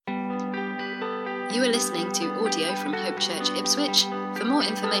You are listening to audio from Hope Church Ipswich. For more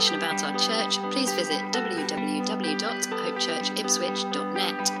information about our church, please visit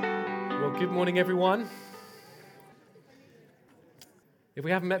www.hopechurchipswich.net. Well, good morning, everyone. If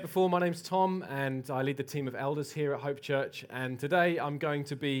we haven't met before, my name's Tom, and I lead the team of elders here at Hope Church. And today I'm going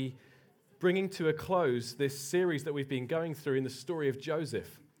to be bringing to a close this series that we've been going through in the story of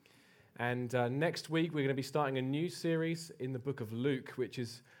Joseph. And next week we're going to be starting a new series in the book of Luke, which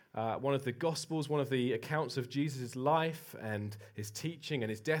is one of the Gospels, one of the accounts of Jesus' life and his teaching and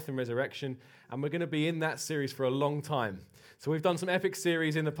his death and resurrection. And we're going to be in that series for a long time. So we've done some epic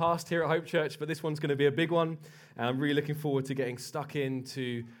series in the past here at Hope Church, but this one's going to be a big one. And I'm really looking forward to getting stuck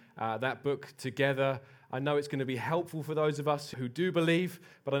into that book together. I know it's going to be helpful for those of us who do believe,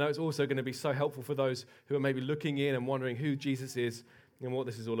 but I know it's also going to be so helpful for those who are maybe looking in and wondering who Jesus is and what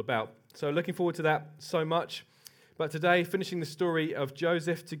this is all about. So looking forward to that so much. But today, finishing the story of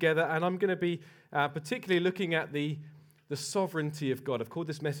Joseph together, and I'm going to be particularly looking at the sovereignty of God. I've called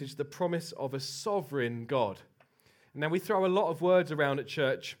this message The Promise of a Sovereign God. Now, we throw a lot of words around at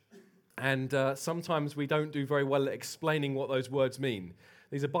church, and sometimes we don't do very well at explaining what those words mean.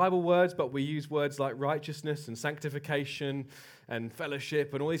 These are Bible words, but we use words like righteousness and sanctification and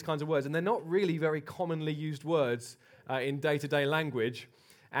fellowship and all these kinds of words, and they're not really very commonly used words in day-to-day language.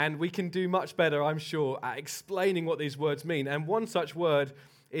 And we can do much better, I'm sure, at explaining what these words mean. And one such word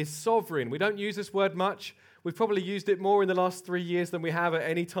is sovereign. We don't use this word much. We've probably used it more in the last 3 years than we have at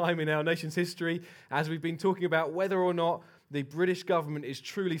any time in our nation's history, as we've been talking about whether or not the British government is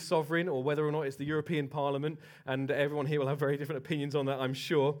truly sovereign or whether or not it's the European Parliament. And everyone here will have very different opinions on that, I'm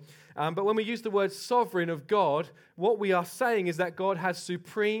sure. But when we use the word sovereign of God, what we are saying is that God has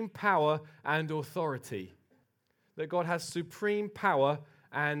supreme power and authority. That God has supreme power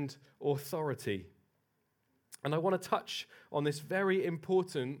and authority. And I want to touch on this very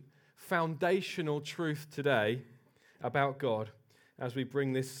important foundational truth today about God as we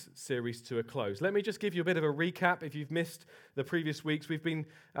bring this series to a close. Let me just give you a bit of a recap if you've missed the previous weeks. We've been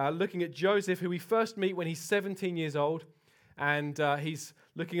looking at Joseph, who we first meet when he's 17 years old, and he's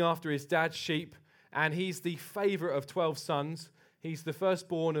looking after his dad's sheep, and he's the favorite of 12 sons. He's the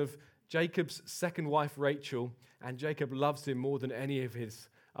firstborn of Jacob's second wife, Rachel, and Jacob loves him more than any of his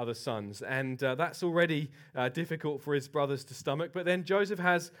other sons. And that's already difficult for his brothers to stomach. But then Joseph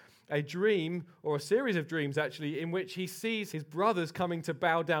has a dream, or a series of dreams actually, in which he sees his brothers coming to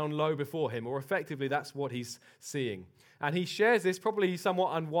bow down low before him, or effectively that's what he's seeing. And he shares this probably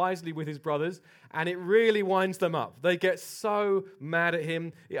somewhat unwisely with his brothers, and it really winds them up. They get so mad at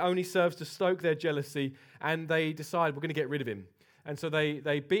him, it only serves to stoke their jealousy, and they decide we're going to get rid of him. And so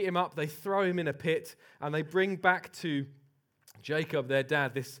they beat him up, they throw him in a pit, and they bring back to Jacob, their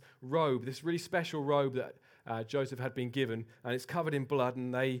dad, this robe, this really special robe that Joseph had been given, and it's covered in blood,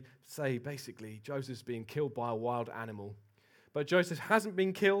 and they say basically Joseph's being killed by a wild animal. But Joseph hasn't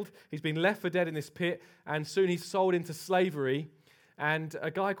been killed, he's been left for dead in this pit, and soon he's sold into slavery, and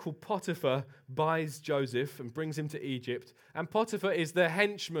a guy called Potiphar buys Joseph and brings him to Egypt, and Potiphar is the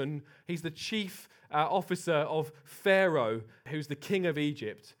henchman, he's the chief officer of Pharaoh, who's the king of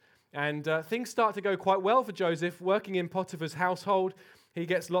Egypt. And things start to go quite well for Joseph, working in Potiphar's household. He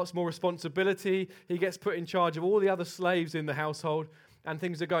gets lots more responsibility. He gets put in charge of all the other slaves in the household, and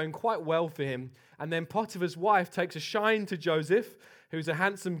things are going quite well for him. And then Potiphar's wife takes a shine to Joseph, who's a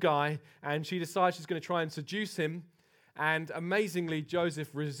handsome guy, and she decides she's going to try and seduce him. And amazingly, Joseph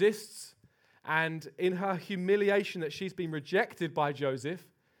resists. And in her humiliation that she's been rejected by Joseph,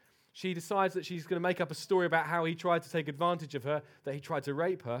 she decides that she's going to make up a story about how he tried to take advantage of her, that he tried to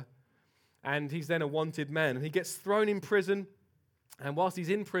rape her. And he's then a wanted man. And he gets thrown in prison. And whilst he's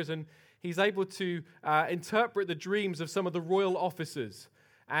in prison, he's able to interpret the dreams of some of the royal officers.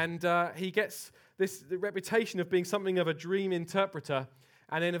 And he gets the reputation of being something of a dream interpreter.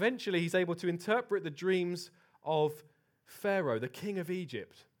 And then eventually he's able to interpret the dreams of Pharaoh, the king of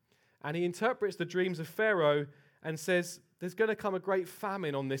Egypt. And he interprets the dreams of Pharaoh and says, there's going to come a great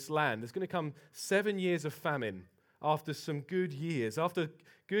famine on this land. There's going to come 7 years of famine after some good years. After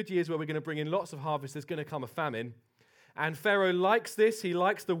good years where we're going to bring in lots of harvest, there's going to come a famine. And Pharaoh likes this. He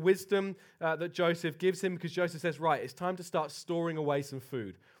likes the wisdom that Joseph gives him, because Joseph says, right, it's time to start storing away some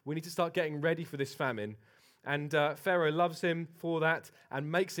food. We need to start getting ready for this famine. And Pharaoh loves him for that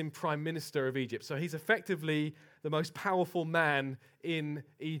and makes him prime minister of Egypt. So he's effectively the most powerful man in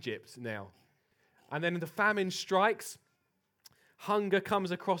Egypt now. And then the famine strikes. Hunger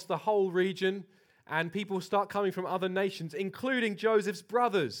comes across the whole region, and people start coming from other nations, including Joseph's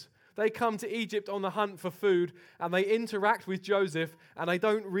brothers. They come to Egypt on the hunt for food, and they interact with Joseph, and they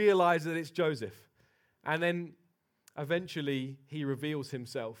don't realize that it's Joseph. And then eventually he reveals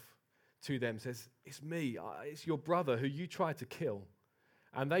himself to them, says, "It's me, it's your brother who you tried to kill."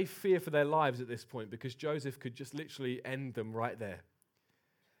 And they fear for their lives at this point because Joseph could just literally end them right there.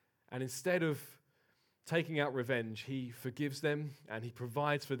 And instead of taking out revenge, he forgives them and he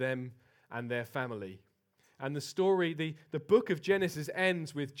provides for them and their family. And the story, the book of Genesis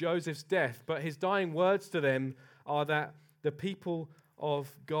ends with Joseph's death, but his dying words to them are that the people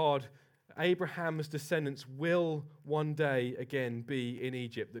of God, Abraham's descendants, will one day again be in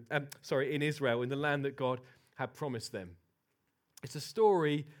in Israel, in the land that God had promised them. It's a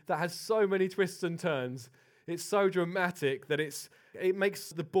story that has so many twists and turns. It's so dramatic that it makes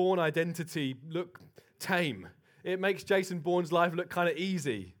the Bourne identity look tame. It makes Jason Bourne's life look kind of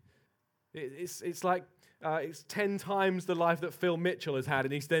easy. It's like it's 10 times the life that Phil Mitchell has had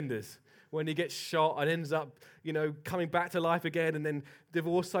in EastEnders, when he gets shot and ends up, coming back to life again and then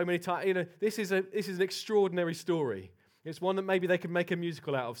divorced so many times. This is an extraordinary story. It's one that maybe they could make a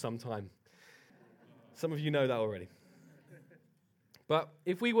musical out of sometime. Some of you know that already. But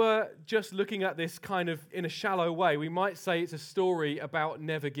if we were just looking at this kind of in a shallow way, we might say it's a story about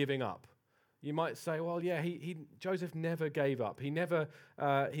never giving up. You might say, well, yeah, Joseph never gave up. He never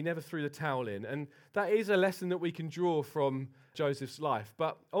threw the towel in. And that is a lesson that we can draw from Joseph's life.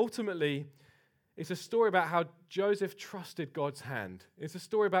 But ultimately, it's a story about how Joseph trusted God's hand. It's a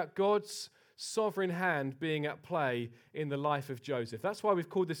story about God's sovereign hand being at play in the life of Joseph. That's why we've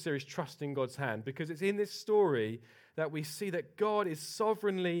called this series Trusting God's Hand, because it's in this story that we see that God is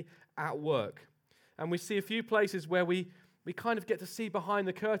sovereignly at work. And we see a few places where we kind of get to see behind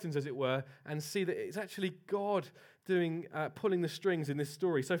the curtains, as it were, and see that it's actually God pulling the strings in this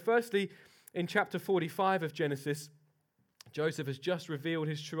story. So firstly, in chapter 45 of Genesis, Joseph has just revealed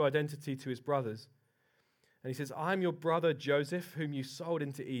his true identity to his brothers. And he says, "I'm your brother Joseph, whom you sold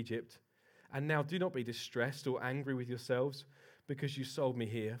into Egypt. And now do not be distressed or angry with yourselves because you sold me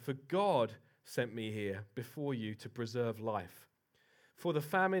here. For God sent me here before you to preserve life. For the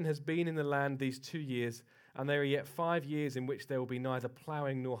famine has been in the land these 2 years, and there are yet 5 years in which there will be neither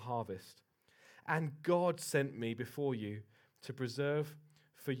plowing nor harvest. And God sent me before you to preserve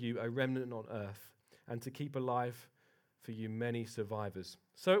for you a remnant on earth, and to keep alive for you many survivors.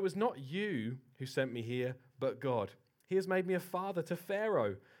 So it was not you who sent me here, but God. He has made me a father to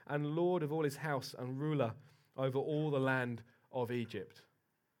Pharaoh, and lord of all his house, and ruler over all the land of Egypt."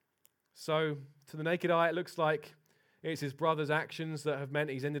 So, to the naked eye, it looks like it's his brother's actions that have meant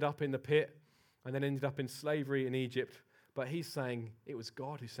he's ended up in the pit and then ended up in slavery in Egypt. But he's saying, it was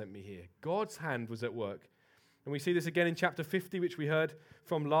God who sent me here. God's hand was at work. And we see this again in chapter 50, which we heard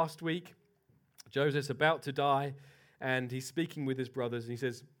from last week. Joseph's about to die, and he's speaking with his brothers, and he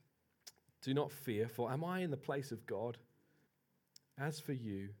says, "Do not fear, for am I in the place of God? As for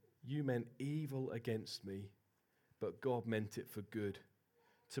you, you meant evil against me, but God meant it for good,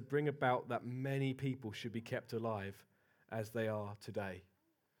 to bring about that many people should be kept alive as they are today."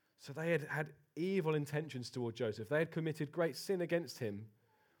 So they had evil intentions toward Joseph. They had committed great sin against him.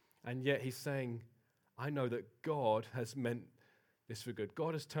 And yet he's saying, I know that God has meant this for good.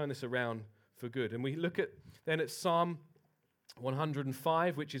 God has turned this around for good. And we look at Psalm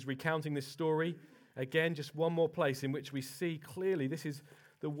 105, which is recounting this story. Again, just one more place in which we see clearly this is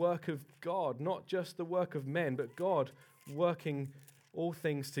the work of God, not just the work of men, but God working all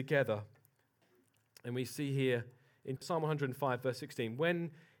things together. And we see here in Psalm 105, verse 16,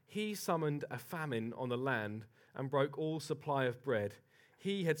 "When he summoned a famine on the land and broke all supply of bread,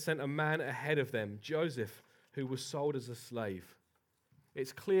 he had sent a man ahead of them, Joseph, who was sold as a slave."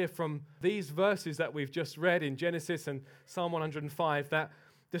 It's clear from these verses that we've just read in Genesis and Psalm 105 that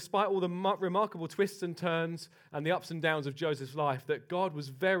despite all the remarkable twists and turns and the ups and downs of Joseph's life, that God was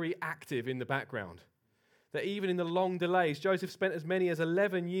very active in the background. That even in the long delays, Joseph spent as many as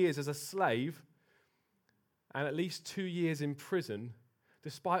 11 years as a slave and at least 2 years in prison.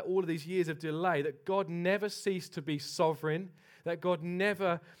 Despite all of these years of delay, that God never ceased to be sovereign, that God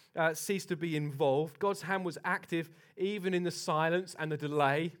never ceased to be involved. God's hand was active even in the silence and the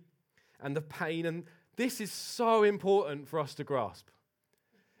delay and the pain. And this is so important for us to grasp.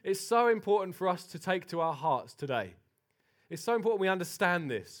 It's so important for us to take to our hearts today. It's so important we understand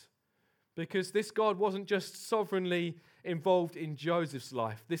this, because this God wasn't just sovereignly involved in Joseph's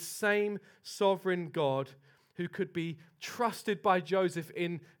life. This same sovereign God who could be trusted by Joseph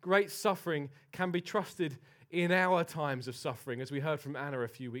in great suffering can be trusted in our times of suffering, as we heard from Anna a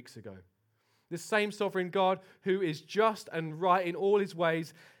few weeks ago. This same sovereign God who is just and right in all his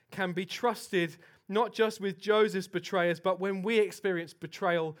ways can be trusted not just with Joseph's betrayers, but when we experience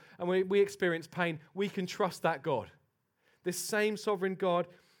betrayal and when we experience pain, we can trust that God. This same sovereign God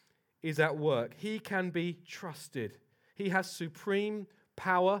is at work. He can be trusted. He has supreme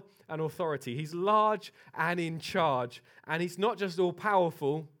power and authority. He's large and in charge. And he's not just all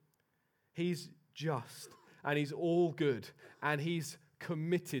powerful, he's just. And he's all good. And he's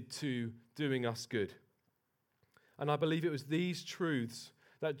committed to doing us good. And I believe it was these truths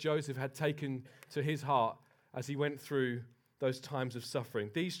that Joseph had taken to his heart as he went through those times of suffering.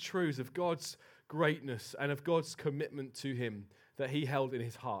 These truths of God's greatness and of God's commitment to him that he held in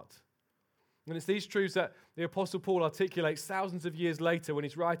his heart. And it's these truths that the Apostle Paul articulates thousands of years later when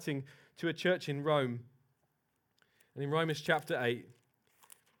he's writing to a church in Rome. And in Romans chapter 8,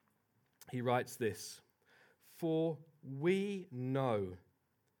 he writes this: "For we know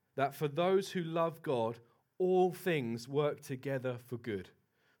that for those who love God, all things work together for good,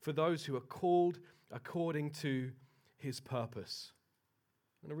 for those who are called according to his purpose."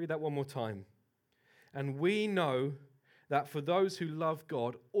 I'm going to read that one more time. "And we know that for those who love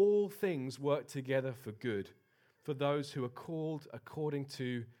God, all things work together for good, for those who are called according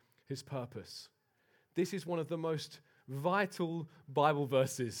to his purpose." This is one of the most vital Bible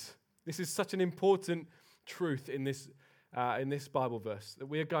verses. This is such an important truth in this Bible verse that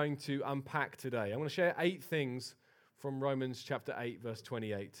we are going to unpack today. I'm going to share 8 things from Romans chapter 8, verse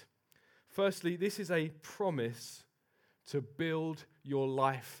 28. Firstly, this is a promise to build your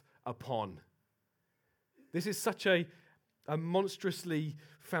life upon. This is such a monstrously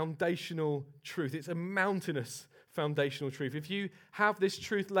foundational truth. It's a mountainous foundational truth. If you have this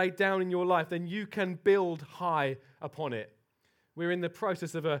truth laid down in your life, then you can build high upon it. We're in the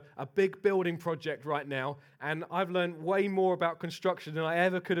process of a big building project right now, and I've learned way more about construction than I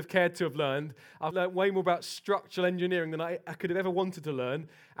ever could have cared to have learned. I've learned way more about structural engineering than I could have ever wanted to learn,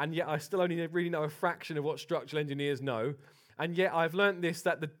 and yet I still only really know a fraction of what structural engineers know. And yet I've learned this,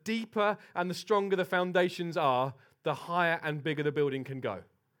 that the deeper and the stronger the foundations are, the higher and bigger the building can go.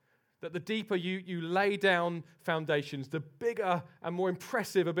 That the deeper you lay down foundations, the bigger and more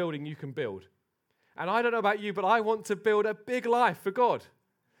impressive a building you can build. And I don't know about you, but I want to build a big life for God.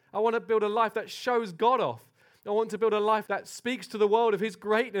 I want to build a life that shows God off. I want to build a life that speaks to the world of his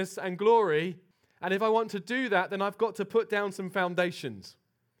greatness and glory. And if I want to do that, then I've got to put down some foundations.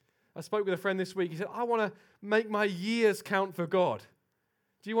 I spoke with a friend this week. He said, "I want to make my years count for God."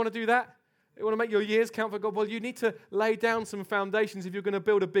 Do you want to do that? You want to make your years count for God? Well, you need to lay down some foundations if you're going to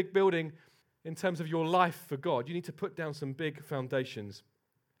build a big building in terms of your life for God. You need to put down some big foundations.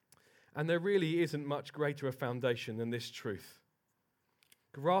 And there really isn't much greater a foundation than this truth.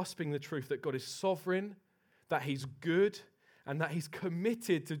 Grasping the truth that God is sovereign, that he's good, and that he's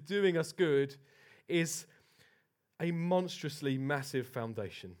committed to doing us good is a monstrously massive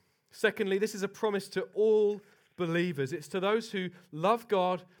foundation. Secondly, this is a promise to all believers. It's to those who love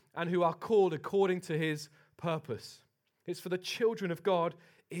God and who are called according to his purpose. It's for the children of God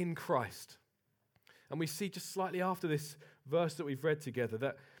in Christ. And we see just slightly after this verse that we've read together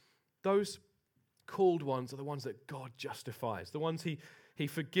that those called ones are the ones that God justifies, the ones he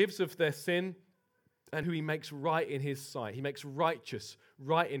forgives of their sin and who he makes right in his sight. He makes righteous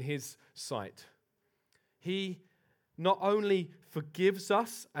right in his sight. He not only forgives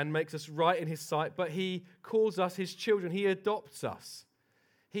us and makes us right in his sight, but he calls us his children. He adopts us.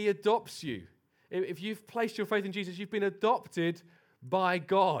 He adopts you. If you've placed your faith in Jesus, you've been adopted by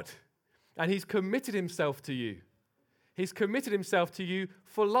God. And he's committed himself to you. He's committed himself to you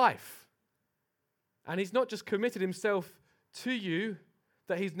for life. And he's not just committed himself to you,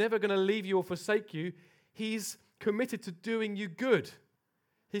 that he's never going to leave you or forsake you. He's committed to doing you good.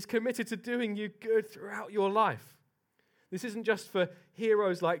 He's committed to doing you good throughout your life. This isn't just for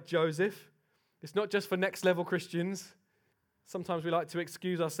heroes like Joseph. It's not just for next level Christians. Sometimes we like to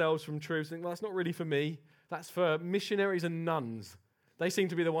excuse ourselves from truths and think, well, that's not really for me. That's for missionaries and nuns. They seem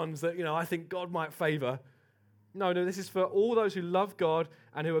to be the ones that, I think God might favor. No, this is for all those who love God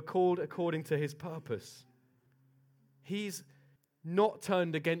and who are called according to his purpose. He's not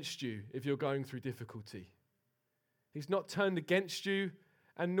turned against you if you're going through difficulty. He's not turned against you,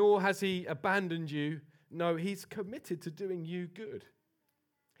 and nor has he abandoned you. No, he's committed to doing you good.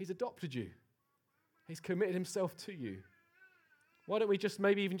 He's adopted you. He's committed himself to you. Why don't we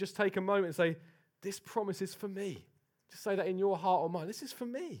maybe even take a moment and say, this promise is for me. Just say that in your heart or mind. This is for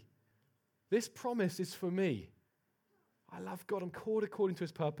me. This promise is for me. I love God. I'm called according to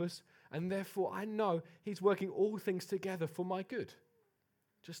his purpose, and therefore I know he's working all things together for my good.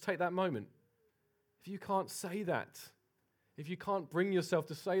 Just take that moment. If you can't say that, if you can't bring yourself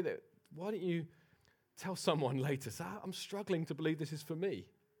to say that, why don't you tell someone later, say, I'm struggling to believe this is for me.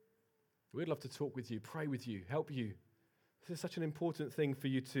 We'd love to talk with you, pray with you, help you. This is such an important thing for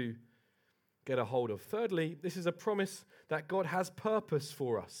you to get a hold of. Thirdly, this is a promise that God has purpose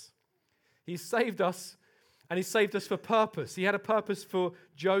for us. He's saved us And he saved us for purpose. He had a purpose for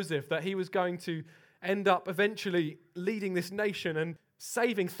Joseph, that he was going to end up eventually leading this nation and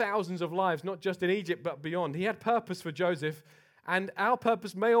saving thousands of lives, not just in Egypt, but beyond. He had purpose for Joseph, and our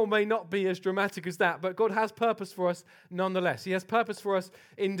purpose may or may not be as dramatic as that, but God has purpose for us nonetheless. He has purpose for us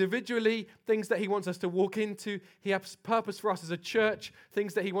individually, things that he wants us to walk into. He has purpose for us as a church,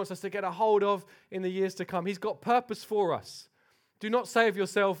 things that he wants us to get a hold of in the years to come. He's got purpose for us. Do not say of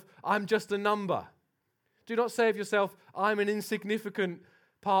yourself, I'm just a number. Do not say of yourself, I'm an insignificant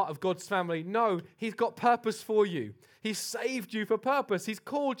part of God's family. No, he's got purpose for you. He's saved you for purpose. He's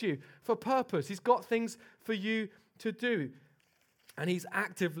called you for purpose. He's got things for you to do. And he's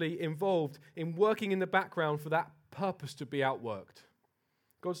actively involved in working in the background for that purpose to be outworked.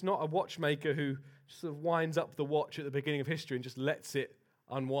 God's not a watchmaker who sort of winds up the watch at the beginning of history and just lets it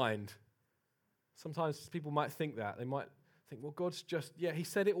unwind. Sometimes people might think that. They might think, well, God's just, he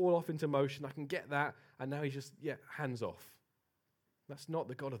set it all off into motion. I can get that. And now he's just, hands off. That's not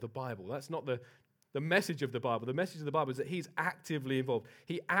the God of the Bible. That's not the message of the Bible. The message of the Bible is that he's actively involved.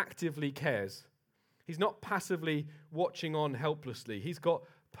 He actively cares. He's not passively watching on helplessly. He's got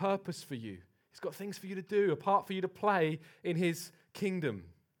purpose for you. He's got things for you to do, a part for you to play in his kingdom.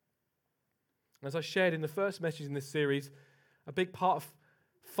 As I shared in the first message in this series, a big part of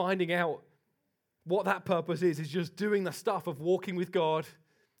finding out what that purpose is just doing the stuff of walking with God,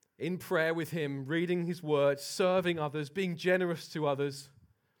 in prayer with him, reading his word, serving others, being generous to others,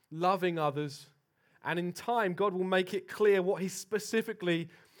 loving others. And in time, God will make it clear what he specifically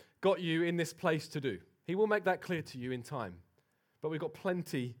got you in this place to do. He will make that clear to you in time. But we've got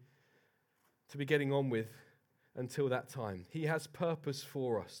plenty to be getting on with until that time. He has purpose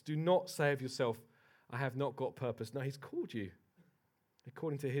for us. Do not say of yourself, I have not got purpose. No, he's called you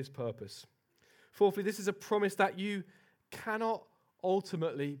according to his purpose. Fourthly, this is a promise that you cannot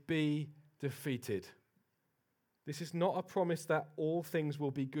ultimately be defeated. This is not a promise that all things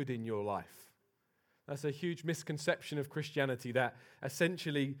will be good in your life. That's a huge misconception of Christianity, that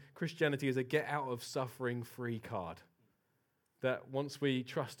essentially Christianity is a get-out-of-suffering-free card. That once we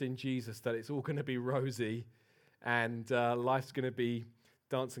trust in Jesus, that it's all going to be rosy and life's going to be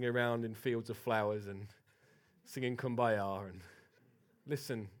dancing around in fields of flowers and singing Kumbaya. And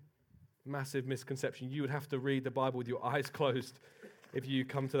listen, massive misconception. You would have to read the Bible with your eyes closed if you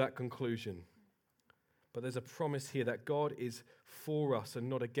come to that conclusion. But there's a promise here that God is for us and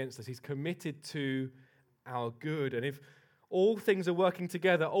not against us. He's committed to our good. And if all things are working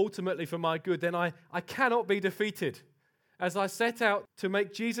together ultimately for my good, then I cannot be defeated. As I set out to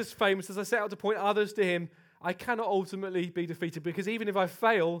make Jesus famous, as I set out to point others to him, I cannot ultimately be defeated, because even if I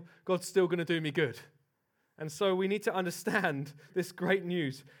fail, God's still going to do me good. And so we need to understand this great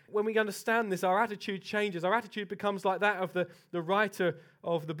news. When we understand this, our attitude changes. Our attitude becomes like that of the writer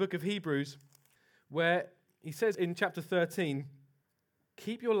of the book of Hebrews, where he says in chapter 13,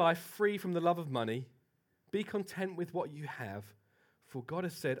 keep your life free from the love of money. Be content with what you have. For God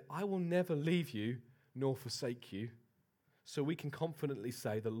has said, I will never leave you nor forsake you. So we can confidently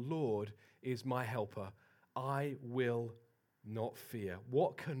say, the Lord is my helper. I will not fear.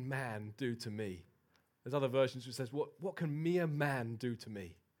 What can man do to me? There's other versions which says, what can mere man do to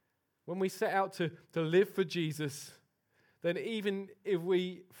me? When we set out to live for Jesus, then even if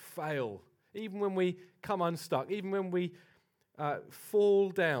we fail, even when we come unstuck, even when we fall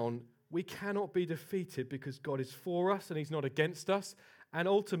down, we cannot be defeated, because God is for us and he's not against us, and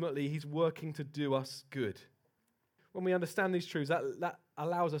ultimately he's working to do us good. When we understand these truths, that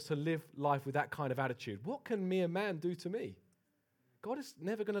allows us to live life with that kind of attitude. What can mere man do to me? God is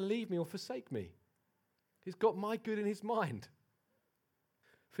never going to leave me or forsake me. He's got my good in his mind.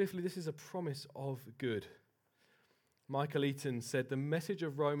 Fifthly, this is a promise of good. Michael Eaton said, the message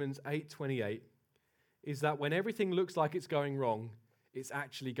of Romans 8:28 is that when everything looks like it's going wrong, it's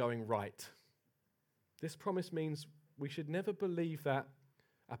actually going right. This promise means we should never believe that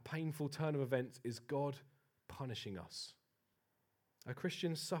a painful turn of events is God punishing us. A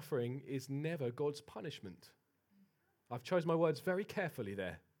Christian's suffering is never God's punishment. I've chosen my words very carefully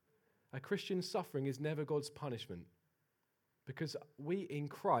there. A Christian's suffering is never God's punishment, because we in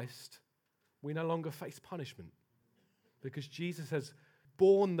Christ, we no longer face punishment, because Jesus has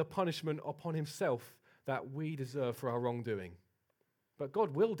borne the punishment upon himself that we deserve for our wrongdoing. But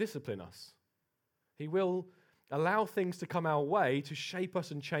God will discipline us. He will allow things to come our way to shape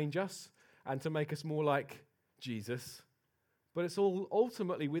us and change us and to make us more like Jesus. But it's all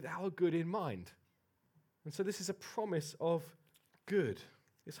ultimately with our good in mind. And so this is a promise of good.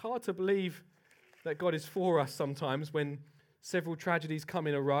 It's hard to believe that God is for us sometimes when several tragedies come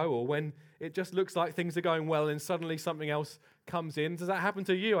in a row, or when it just looks like things are going well and suddenly something else comes in. Does that happen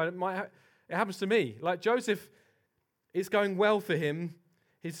to you? It happens to me. Like Joseph, it's going well for him.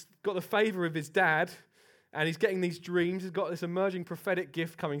 He's got the favor of his dad, and he's getting these dreams. He's got this emerging prophetic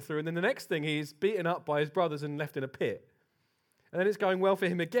gift coming through. And then the next thing, he's beaten up by his brothers and left in a pit. And then it's going well for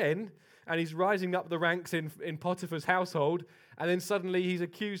him again, and he's rising up the ranks in Potiphar's household. And then suddenly he's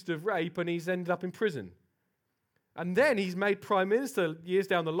accused of rape, and he's ended up in prison. And then he's made prime minister years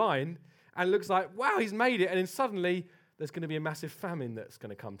down the line, and it looks like, wow, he's made it. And then suddenly there's going to be a massive famine that's going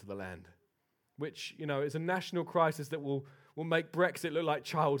to come to the land, which, is a national crisis that will make Brexit look like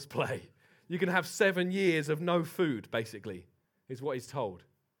child's play. You can have 7 years of no food, basically, is what he's told.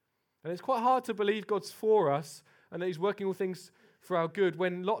 And it's quite hard to believe God's for us and that he's working all things for our good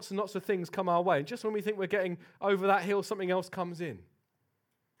when lots and lots of things come our way. And just when we think we're getting over that hill, something else comes in.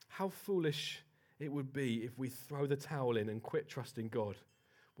 How foolish it would be if we throw the towel in and quit trusting God,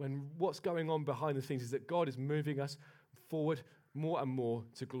 when what's going on behind the scenes is that God is moving us forward more and more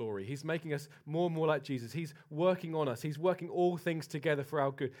to glory. He's making us more and more like Jesus. He's working on us. He's working all things together for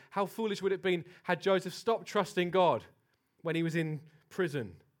our good. How foolish would it have been had Joseph stopped trusting God when he was in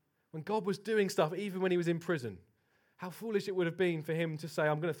prison, when God was doing stuff even when he was in prison? How foolish it would have been for him to say,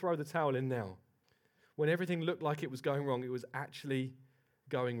 I'm going to throw the towel in now. When everything looked like it was going wrong, it was actually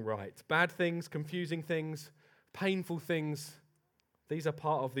going right. Bad things, confusing things, painful things, these are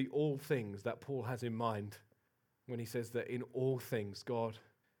part of the all things that Paul has in mind when he says that in all things, God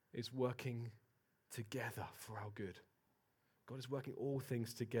is working together for our good. God is working all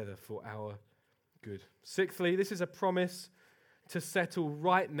things together for our good. Sixthly, this is a promise to settle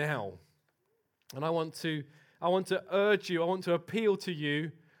right now. And I want to urge you, I want to appeal to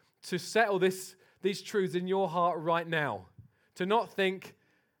you to settle these truths in your heart right now. To not think,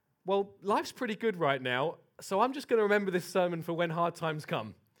 well, life's pretty good right now, so I'm just going to remember this sermon for when hard times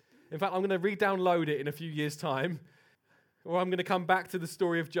come. In fact, I'm going to re-download it in a few years' time, or I'm going to come back to the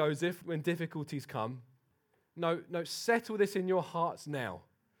story of Joseph when difficulties come. No, settle this in your hearts now.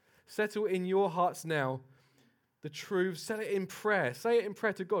 Settle in your hearts now the truth. Set it in prayer. Say it in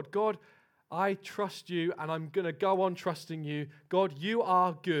prayer to God. God, I trust you, and I'm going to go on trusting you. God, you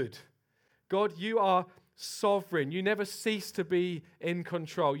are good. God, you are sovereign. You never cease to be in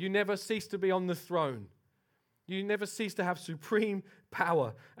control. You never cease to be on the throne. You never cease to have supreme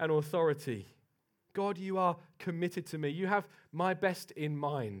power and authority. God, you are committed to me. You have my best in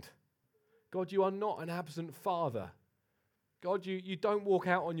mind. God, you are not an absent father. God, you don't walk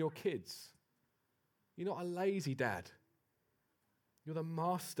out on your kids. You're not a lazy dad. You're the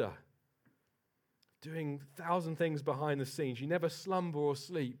master, doing 1,000 things behind the scenes. You never slumber or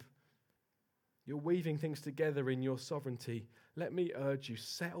sleep. You're weaving things together in your sovereignty. Let me urge you,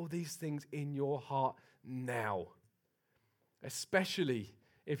 settle these things in your heart now, especially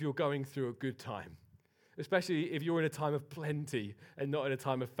if you're going through a good time, especially if you're in a time of plenty and not in a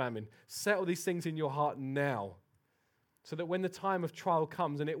time of famine. Settle these things in your heart now so that when the time of trial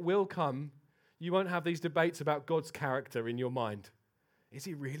comes, and it will come, you won't have these debates about God's character in your mind. Is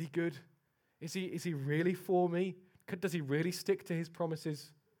he really good? Is he really for me? Does he really stick to his promises?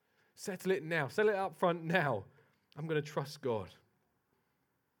 Settle it now. Settle it up front now. I'm going to trust God.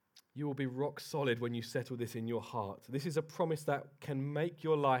 You will be rock solid when you settle this in your heart. This is a promise that can make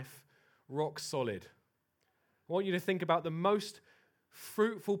your life rock solid. I want you to think about the most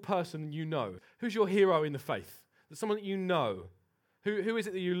fruitful person you know. Who's your hero in the faith? There's someone that you know. Who is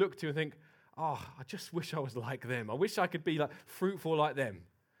it that you look to and think, oh, I just wish I was like them. I wish I could be like fruitful like them.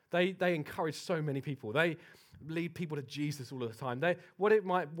 They encourage so many people. They lead people to Jesus all the time.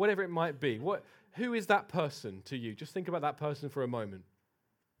 Whatever it might be. Who is that person to you? Just think about that person for a moment.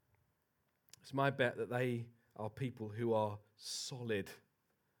 It's my bet that they are people who are solid,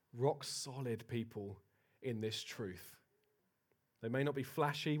 rock solid people in this truth. They may not be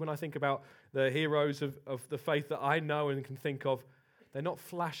flashy. When I think about the heroes of the faith that I know and can think of, they're not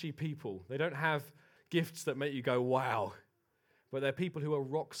flashy people. They don't have gifts that make you go, wow. But they're people who are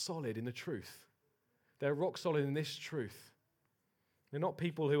rock solid in the truth. They're rock solid in this truth. They're not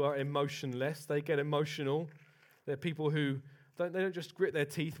people who are emotionless. They get emotional. They're people who they don't just grit their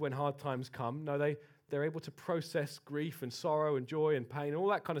teeth when hard times come. No, they're able to process grief and sorrow and joy and pain and all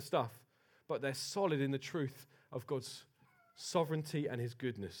that kind of stuff. But they're solid in the truth of God's sovereignty and his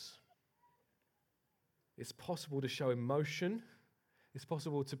goodness. It's possible to show emotion. It's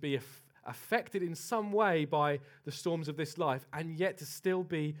possible to be affected in some way by the storms of this life and yet to still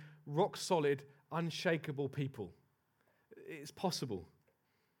be rock solid, unshakable people. It's possible.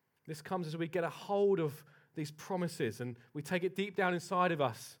 This comes as we get a hold of these promises and we take it deep down inside of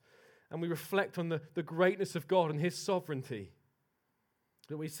us and we reflect on the greatness of God and his sovereignty.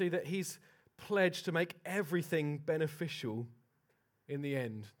 That we see that he's pledged to make everything beneficial in the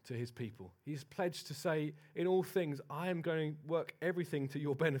end to his people. He's pledged to say, in all things, I am going to work everything to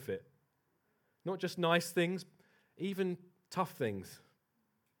your benefit. Not just nice things, even tough things.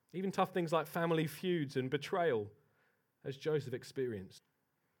 Even tough things like family feuds and betrayal, as Joseph experienced.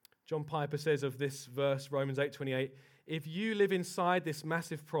 John Piper says of this verse, Romans 8:28, if you live inside this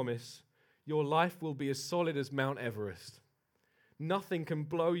massive promise, your life will be as solid as Mount Everest. Nothing can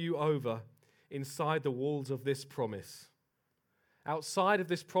blow you over inside the walls of this promise. Outside of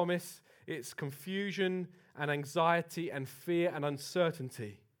this promise, it's confusion and anxiety and fear and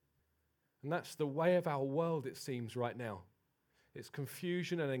uncertainty. And that's the way of our world, it seems, right now. It's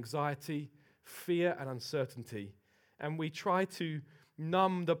confusion and anxiety, fear and uncertainty. And we try to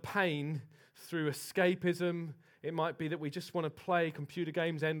numb the pain through escapism. It might be that we just want to play computer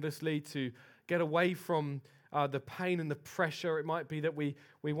games endlessly to get away from the pain and the pressure. It might be that we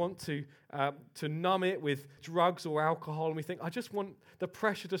want to numb it with drugs or alcohol, and we think, I just want the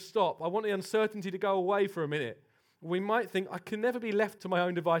pressure to stop. I want the uncertainty to go away for a minute. We might think, I can never be left to my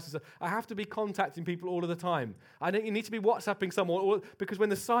own devices. I have to be contacting people all of the time. I need to be WhatsApping someone, because when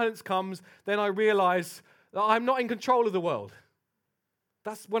the silence comes, then I realize that I'm not in control of the world.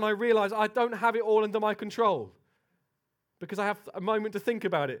 That's when I realize I don't have it all under my control, because I have a moment to think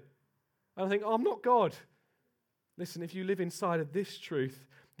about it. And I think, I'm not God. Listen, if you live inside of this truth,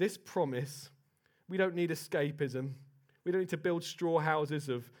 this promise, we don't need escapism. We don't need to build straw houses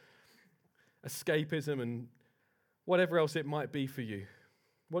of escapism and whatever else it might be for you.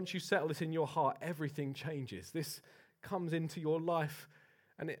 Once you settle this in your heart, everything changes. This comes into your life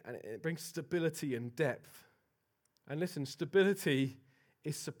and it brings stability and depth. And listen, stability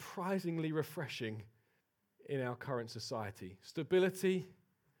is surprisingly refreshing in our current society. Stability,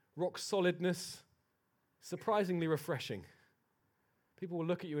 rock solidness, surprisingly refreshing. People will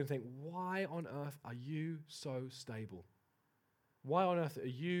look at you and think, why on earth are you so stable? Why on earth are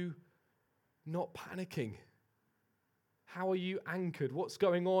you not panicking? How are you anchored? What's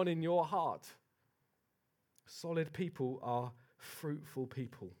going on in your heart? Solid people are fruitful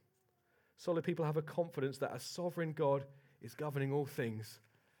people. Solid people have a confidence that a sovereign God is governing all things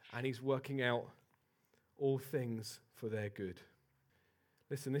and he's working out all things for their good.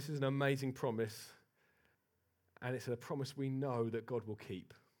 Listen, this is an amazing promise, and it's a promise we know that God will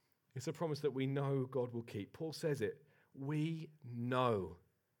keep. It's a promise that we know God will keep. Paul says it. We know.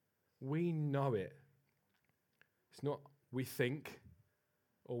 We know it. It's not we think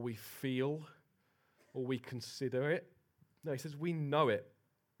or we feel or we consider it. No, he says we know it.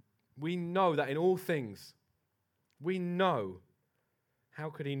 We know that in all things. We know. How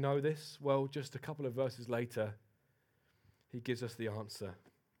could he know this? Well, just a couple of verses later, he gives us the answer.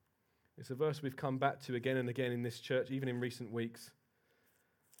 It's a verse we've come back to again and again in this church, even in recent weeks.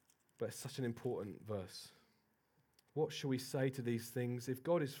 But it's such an important verse. What shall we say to these things? If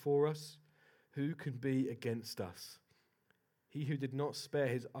God is for us, who can be against us? He who did not spare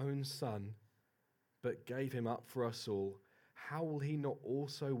his own son, but gave him up for us all, how will he not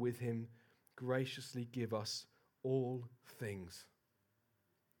also with him graciously give us all things?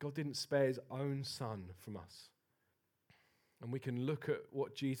 God didn't spare his own son from us. And we can look at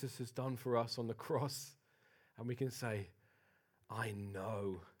what Jesus has done for us on the cross, and we can say, I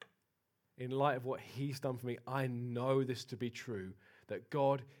know. In light of what he's done for me, I know this to be true, that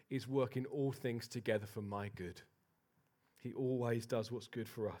God is working all things together for my good. He always does what's good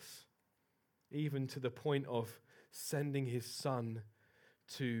for us, even to the point of sending his son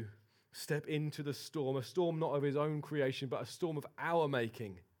to step into the storm, a storm not of his own creation, but a storm of our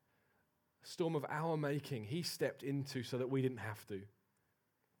making. A storm of our making he stepped into so that we didn't have to.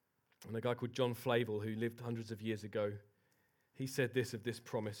 And a guy called John Flavel, who lived hundreds of years ago, he said this of this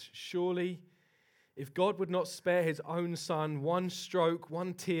promise: surely, if God would not spare his own son, one stroke,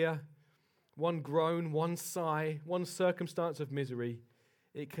 one tear, one groan, one sigh, one circumstance of misery,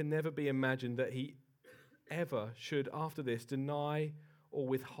 it can never be imagined that he ever should, after this, deny or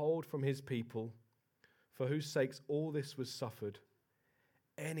withhold from his people, for whose sakes all this was suffered,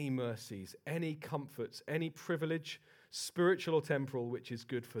 any mercies, any comforts, any privilege, spiritual or temporal, which is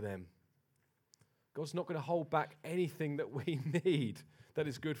good for them. God's not going to hold back anything that we need that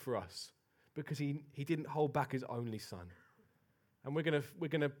is good for us, because he didn't hold back his only son. And we're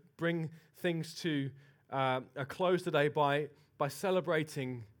going to bring things to a close today by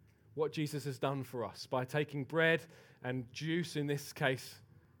celebrating what Jesus has done for us, by taking bread and juice in this case,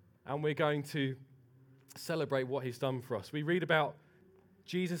 and we're going to celebrate what he's done for us. We read about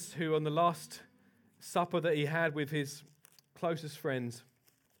Jesus, who on the last supper that he had with his closest friends,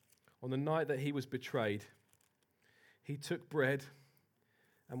 on the night that he was betrayed, he took bread,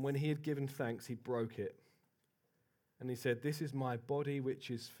 and when he had given thanks, he broke it. And he said, "This is my body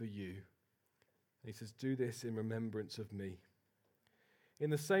which is for you." And he says, "Do this in remembrance of me."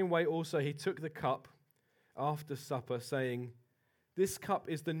 In the same way also he took the cup after supper, saying, "This cup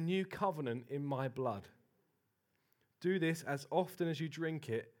is the new covenant in my blood. Do this as often as you drink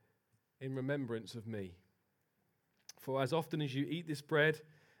it in remembrance of me. For as often as you eat this bread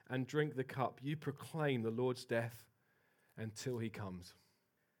and drink the cup, you proclaim the Lord's death until he comes."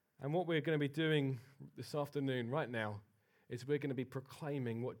 And what we're going to be doing this afternoon, right now, is we're going to be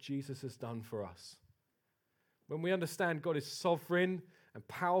proclaiming what Jesus has done for us. When we understand God is sovereign and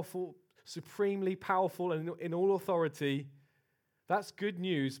powerful, supremely powerful and in all authority, that's good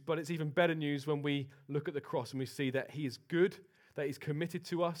news, but it's even better news when we look at the cross and we see that he is good, that he's committed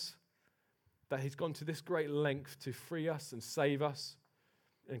to us, that he's gone to this great length to free us and save us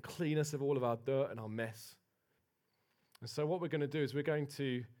and clean us of all of our dirt and our mess. And so what we're going to do is we're going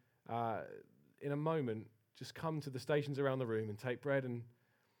to, in a moment, just come to the stations around the room and take bread and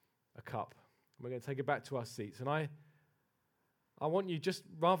a cup. And we're going to take it back to our seats. And I want you, just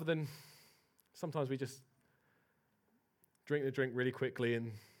rather than, sometimes we just drink the drink really quickly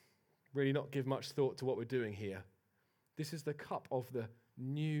and really not give much thought to what we're doing here. This is the cup of the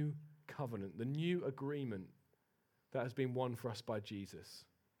new covenant, the new agreement that has been won for us by Jesus.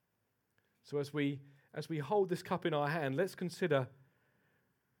 So as we hold this cup in our hand, let's consider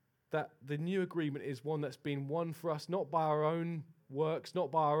that the new agreement is one that's been won for us not by our own works,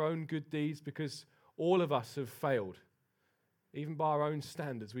 not by our own good deeds, because all of us have failed. Even by our own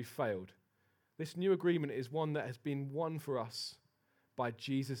standards, we've failed. This new agreement is one that has been won for us by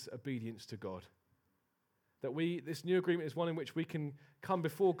Jesus' obedience to God. This new agreement is one in which we can come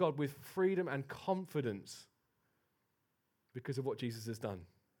before God with freedom and confidence because of what Jesus has done.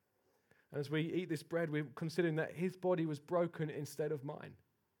 And as we eat this bread, we're considering that his body was broken instead of mine.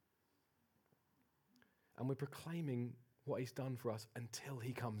 And we're proclaiming what he's done for us until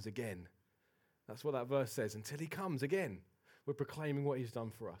he comes again. That's what that verse says, until he comes again. We're proclaiming what he's done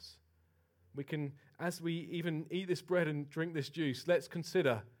for us. We can, as we even eat this bread and drink this juice, let's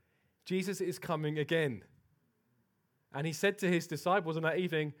consider Jesus is coming again. And he said to his disciples on that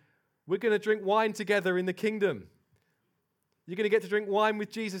evening, we're going to drink wine together in the kingdom. You're going to get to drink wine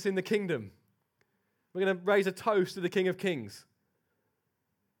with Jesus in the kingdom. We're going to raise a toast to the King of Kings.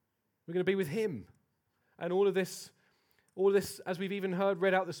 We're going to be with him. And all of this, as we've even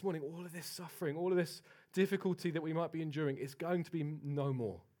read out this morning, all of this suffering, all of this difficulty that we might be enduring is going to be no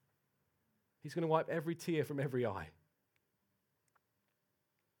more. He's going to wipe every tear from every eye.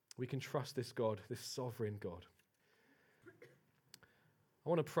 We can trust this God, this sovereign God. I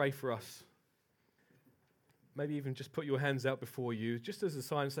want to pray for us. Maybe even just put your hands out before you, just as a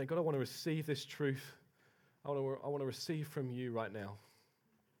sign saying, God, I want to receive this truth. I want to receive from you right now.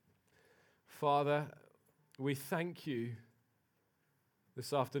 Father, we thank you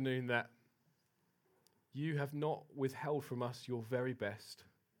this afternoon that you have not withheld from us your very best.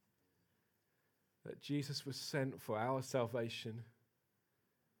 That Jesus was sent for our salvation.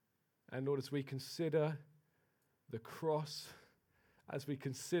 And Lord, as we consider the cross, as we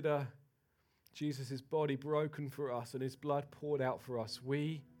consider Jesus' body broken for us and his blood poured out for us,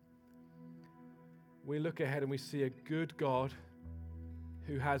 we look ahead and we see a good God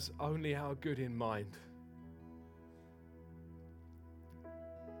who has only our good in mind.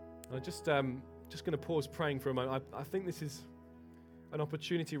 I'm just going to pause praying for a moment. I think this is an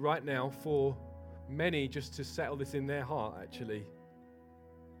opportunity right now for many just to settle this in their heart, actually.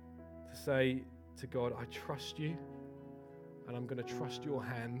 To say to God, I trust you, and I'm going to trust your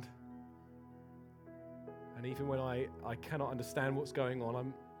hand. And even when I cannot understand what's going on,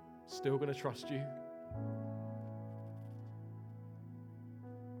 I'm still going to trust you.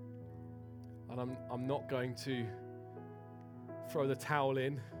 And I'm not going to throw the towel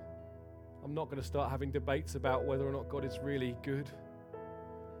in. I'm not going to start having debates about whether or not God is really good.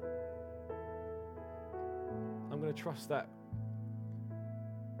 I'm going to trust that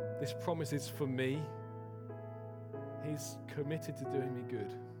this promise is for me. He's committed to doing me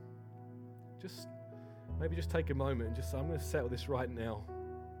good. Maybe just take a moment and just say, I'm going to settle this right now.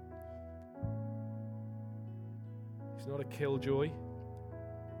 He's not a killjoy.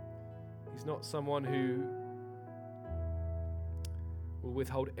 He's not someone who will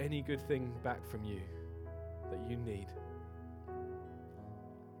withhold any good thing back from you that you need.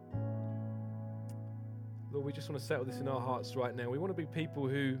 Lord, we just want to settle this in our hearts right now. We want to be people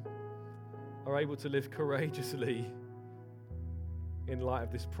who are able to live courageously in light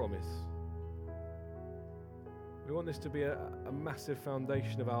of this promise. We want this to be a massive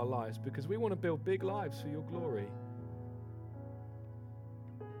foundation of our lives because we want to build big lives for your glory.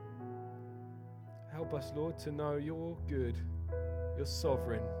 Help us, Lord, to know you're good, you're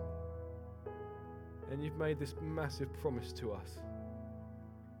sovereign, and you've made this massive promise to us.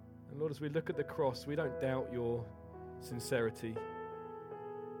 And Lord, as we look at the cross, we don't doubt your sincerity.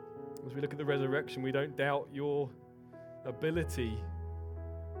 As we look at the resurrection, we don't doubt your ability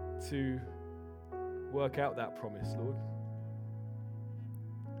to work out that promise, Lord.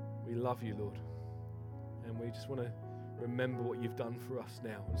 We love you, Lord, and we just want to remember what you've done for us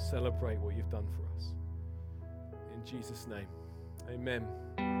now and celebrate what you've done for us. In Jesus' name, amen.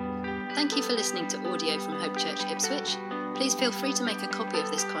 Thank you for listening to audio from Hope Church Ipswich. Please feel free to make a copy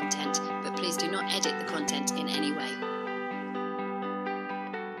of this content, but please do not edit the content in any way.